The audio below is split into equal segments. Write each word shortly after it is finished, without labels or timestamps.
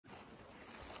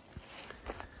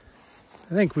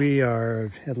I think we are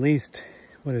at least,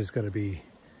 what is it going to be,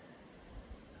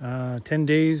 10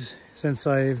 days since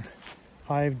I've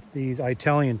hived these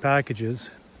Italian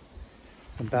packages.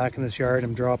 I'm back in this yard.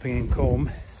 I'm dropping in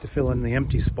comb to fill in the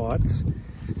empty spots.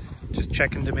 Just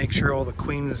checking to make sure all the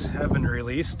queens have been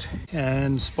released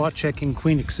and spot checking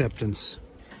queen acceptance.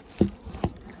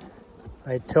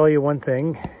 I tell you one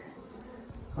thing,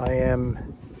 I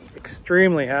am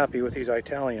extremely happy with these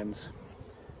Italians.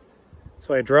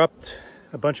 So I dropped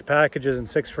a bunch of packages in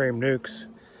 6-frame nukes,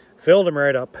 filled them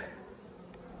right up.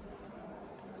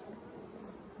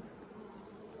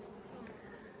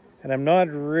 And I'm not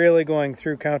really going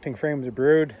through counting frames of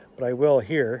brood, but I will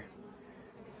here.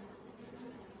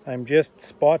 I'm just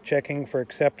spot checking for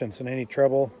acceptance and any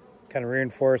trouble, kind of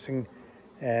reinforcing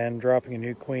and dropping a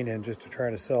new queen in just to try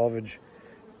to salvage.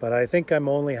 But I think I'm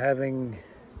only having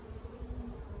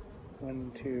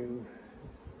 1, 2,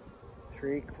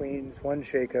 3 queens, 1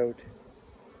 shakeout.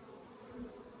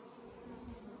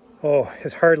 Oh,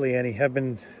 it's hardly any.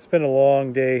 It's been a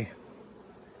long day.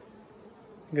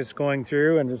 Just going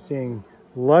through and just seeing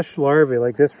lush larvae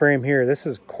like this frame here. This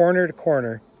is corner to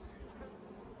corner.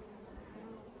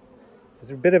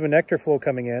 There's a bit of a nectar flow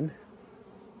coming in.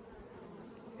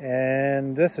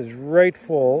 And this is right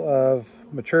full of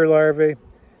mature larvae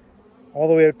all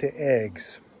the way out to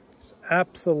eggs. It's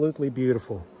absolutely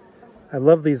beautiful. I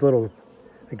love these little,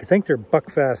 I think they're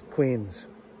Buckfast queens.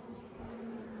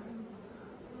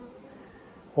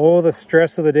 Oh, the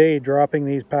stress of the day dropping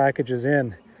these packages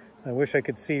in. I wish I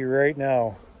could see right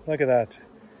now. Look at that.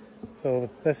 So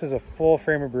this is a full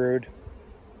frame of brood.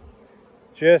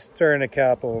 Just starting to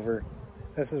cap over.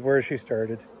 This is where she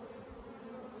started.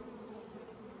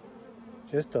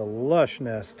 Just a lush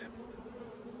nest.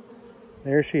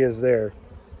 There she is there.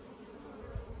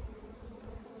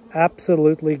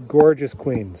 Absolutely gorgeous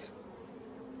queens.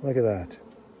 Look at that.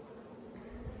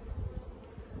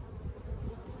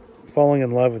 Falling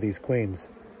in love with these queens.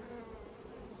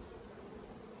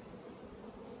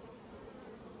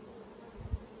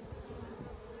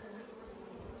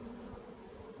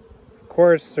 Of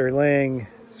course, they're laying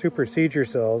supersedure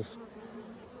cells,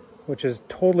 which is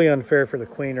totally unfair for the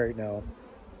queen right now.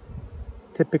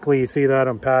 Typically you see that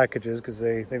on packages because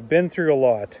they've been through a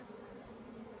lot.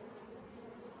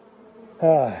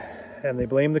 And they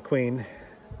blame the queen.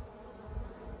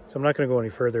 So I'm not going to go any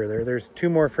further there. There's 2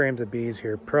 more frames of bees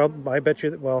here. I bet you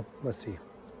that, well, let's see.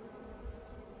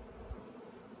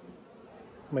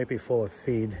 Might be full of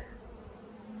feed.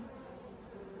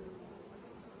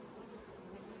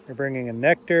 They're bringing in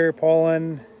nectar,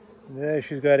 pollen. There,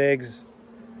 she's got eggs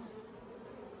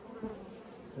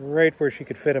right where she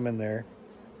could fit them in there.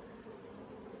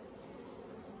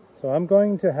 So I'm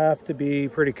going to have to be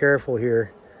pretty careful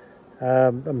here.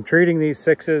 I'm treating these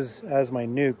 6s as my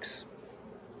nukes.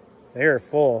 They are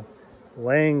full,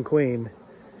 laying queen.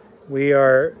 We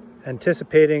are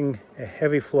anticipating a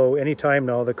heavy flow anytime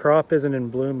now. The crop isn't in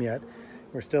bloom yet.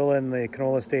 We're still in the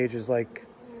canola stages, like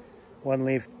 1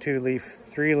 leaf, 2 leaf,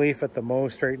 3 leaf at the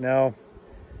most right now.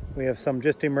 We have some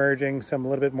just emerging, some a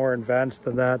little bit more advanced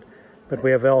than that. But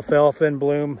we have alfalfa in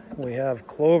bloom. We have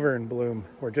clover in bloom.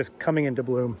 We're just coming into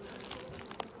bloom.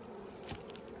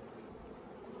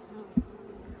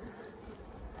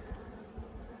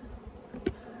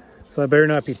 So I better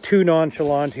not be too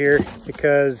nonchalant here,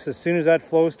 because as soon as that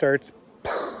flow starts,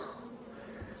 I'm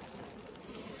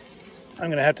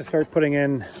going to have to start putting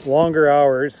in longer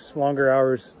hours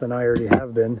than I already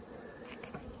have been,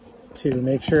 to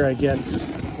make sure I get,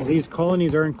 well, these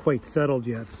colonies aren't quite settled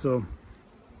yet. So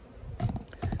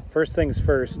first things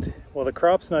first, well, the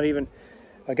crop's not even,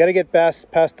 I got to get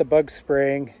past the bug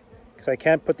spraying, because I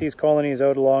can't put these colonies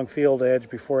out along field edge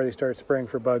before they start spraying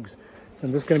for bugs. So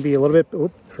I'm just going to be a little bit,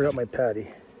 oops, forgot my patty.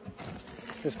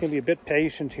 Just going to be a bit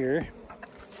patient here.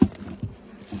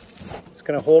 Just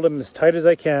going to hold them as tight as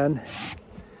I can.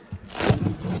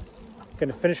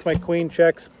 Going to finish my queen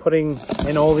checks, putting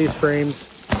in all these frames.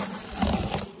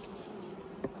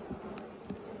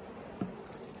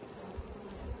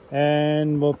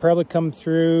 And we'll probably come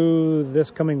through this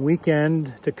coming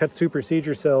weekend to cut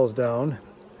supersedure cells down.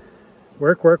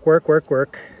 Work, work, work, work,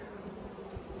 work.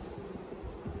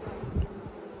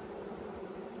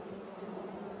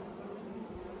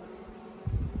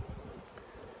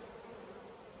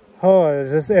 Oh,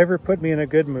 has this ever put me in a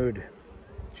good mood?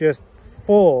 Just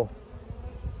full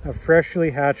of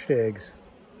freshly hatched eggs.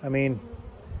 I mean,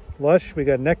 lush. We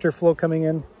got nectar flow coming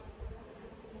in.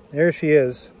 There she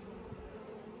is.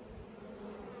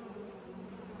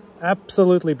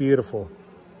 Absolutely beautiful.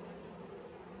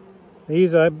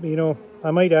 These, you know,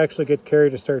 I might actually get Carrie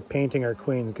to start painting our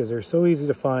queen, because they're so easy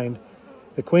to find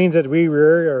The queens that we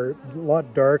rear are a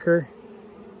lot darker.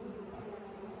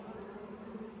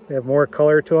 They have more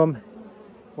color to them,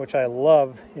 which I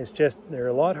love. It's just, they're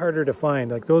a lot harder to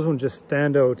find. Like those ones just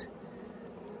stand out.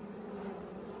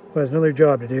 But it's another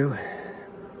job to do.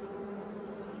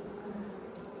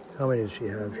 How many does she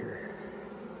have here?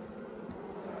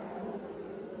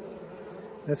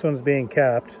 This one's being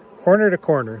capped, corner to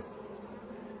corner.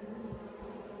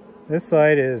 This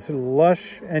side is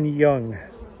lush and young.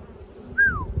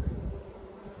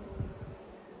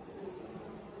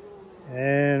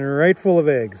 And right full of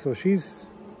eggs. So she's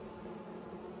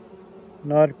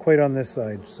not quite on this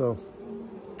side. So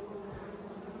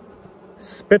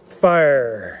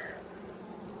Spitfire.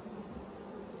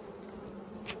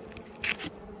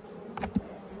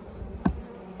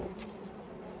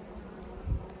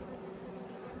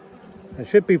 I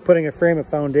should be putting a frame of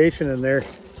foundation in there.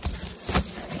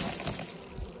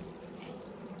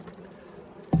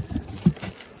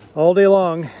 All day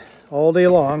long, all day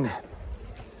long.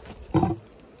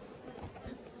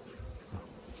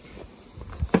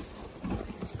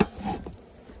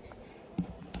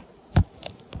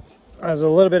 I was a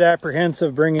little bit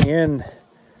apprehensive bringing in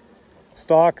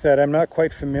stock that I'm not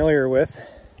quite familiar with.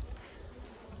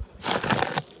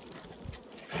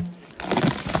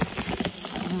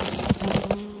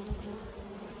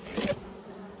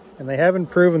 And they haven't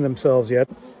proven themselves yet.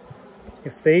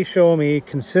 If they show me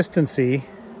consistency,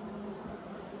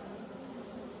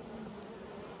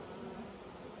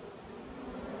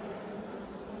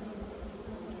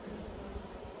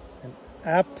 and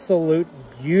absolute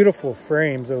beautiful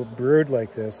frames of brood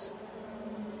like this,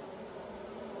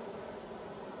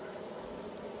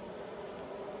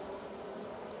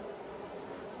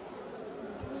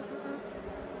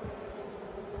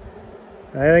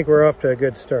 I think we're off to a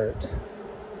good start.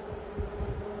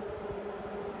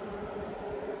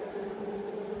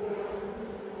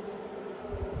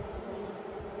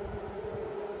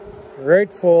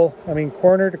 Right full, I mean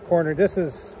corner to corner. This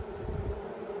is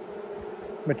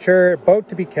mature, about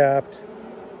to be capped.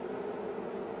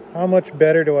 How much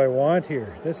better do I want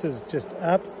here? This is just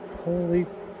absolutely,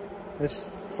 this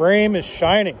frame is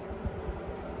shining.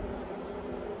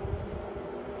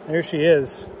 There she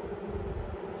is.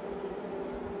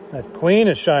 That queen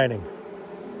is shining.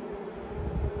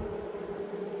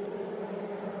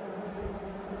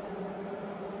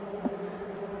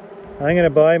 I'm going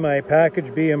to buy my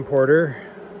package B importer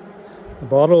a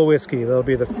bottle of whiskey. That'll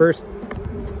be the first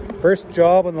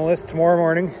job on the list tomorrow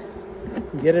morning.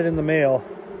 Get it in the mail.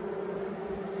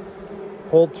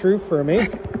 Hold true for me.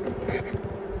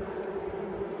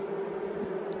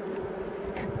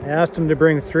 I asked him to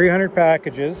bring 300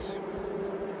 packages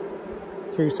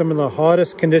through some of the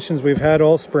hottest conditions we've had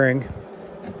all spring.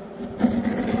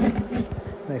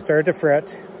 And I started to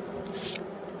fret.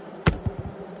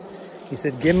 He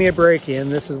said, give me a break, Ian.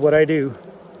 This is what I do.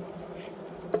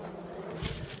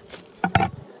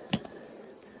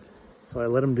 So I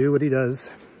let him do what he does.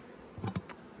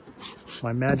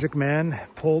 My magic man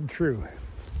pulled true.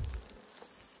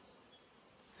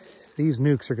 These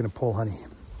nukes are going to pull honey.